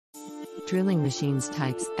Drilling machines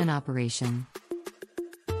types and operation.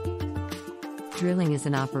 Drilling is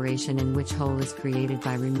an operation in which hole is created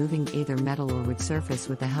by removing either metal or wood surface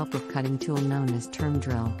with the help of cutting tool known as turn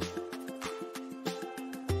drill.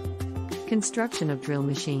 Construction of drill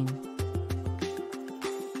machine.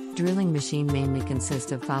 Drilling machine mainly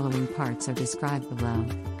consists of following parts are described below.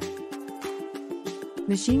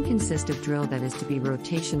 Machine consists of drill that is to be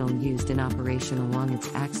rotational used in operation along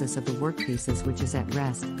its axis of the workpieces which is at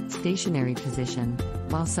rest, stationary position,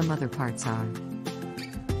 while some other parts are.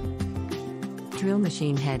 Drill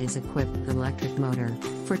machine head is equipped with electric motor,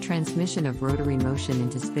 for transmission of rotary motion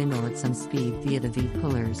into spindle at some speed via the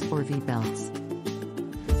V-pullers or V-belts.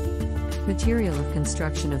 Material of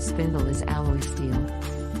construction of spindle is alloy steel.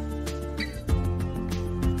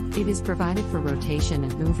 It is provided for rotation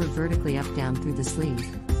and mover vertically up-down through the sleeve.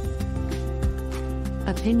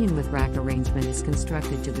 A pinion with rack arrangement is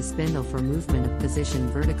constructed to the spindle for movement of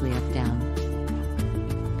position vertically up-down.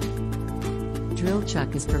 Drill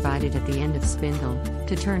chuck is provided at the end of spindle,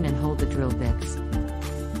 to turn and hold the drill bits.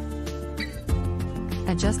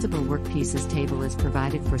 Adjustable workpieces table is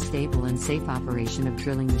provided for stable and safe operation of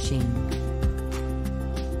drilling machine.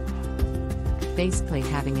 Base plate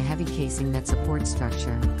having a heavy casing that supports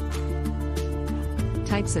structure.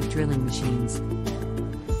 Types of drilling machines.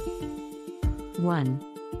 1.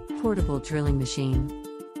 Portable drilling machine.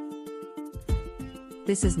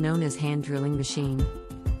 This is known as hand drilling machine.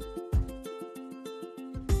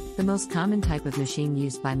 The most common type of machine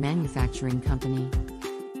used by manufacturing company.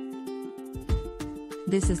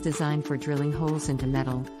 This is designed for drilling holes into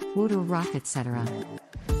metal, wood or rock, etc.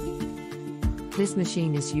 This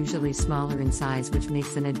machine is usually smaller in size, which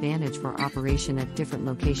makes an advantage for operation at different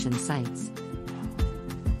location sites.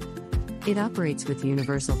 It operates with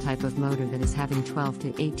universal type of motor that is having 12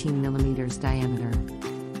 to 18 mm diameter.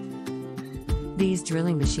 These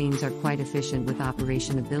drilling machines are quite efficient with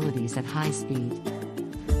operation abilities at high speed.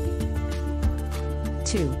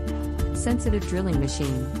 2. Sensitive drilling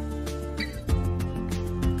machine.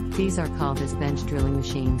 These are called as bench drilling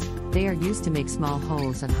machines. They are used to make small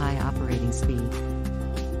holes at high operating speed.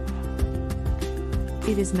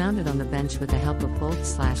 It is mounted on the bench with the help of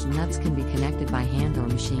bolts/nuts, can be connected by hand or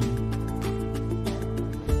machine.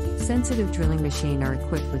 Sensitive drilling machine are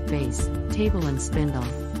equipped with base, table and spindle.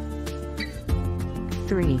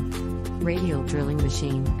 3. Radial drilling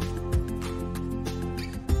machine.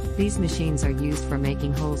 These machines are used for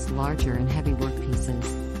making holes larger and heavy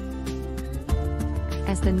workpieces.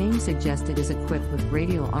 As the name suggests, it is equipped with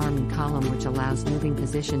radial arm and column which allows moving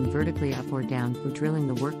position vertically up or down for drilling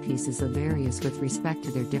the workpieces of various with respect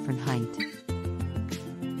to their different height.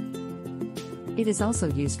 It is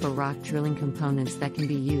also used for rock drilling components that can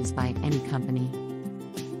be used by any company.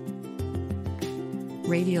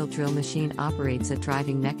 Radial drill machine operates a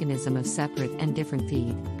driving mechanism of separate and different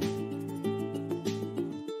feed.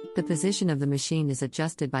 The position of the machine is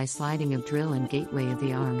adjusted by sliding of drill and gateway of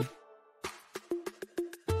the arm.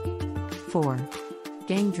 4.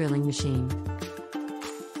 Gang drilling machine.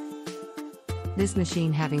 This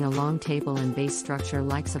machine having a long table and base structure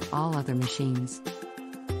likes of all other machines.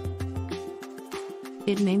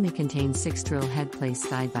 It mainly contains 6 drill head placed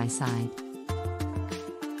side by side.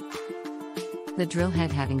 The drill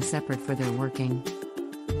head having separate for their working.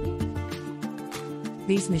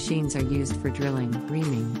 These machines are used for drilling,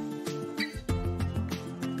 reaming.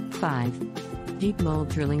 5. Deep mold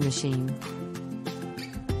drilling machine.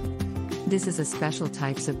 This is a special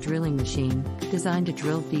types of drilling machine, designed to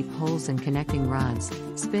drill deep holes and connecting rods,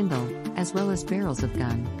 spindle, as well as barrels of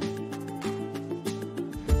gun.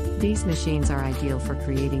 These machines are ideal for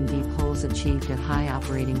creating deep holes achieved at high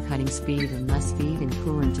operating cutting speed and less feed and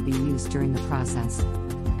coolant to be used during the process.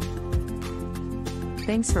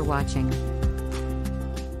 Thanks for watching.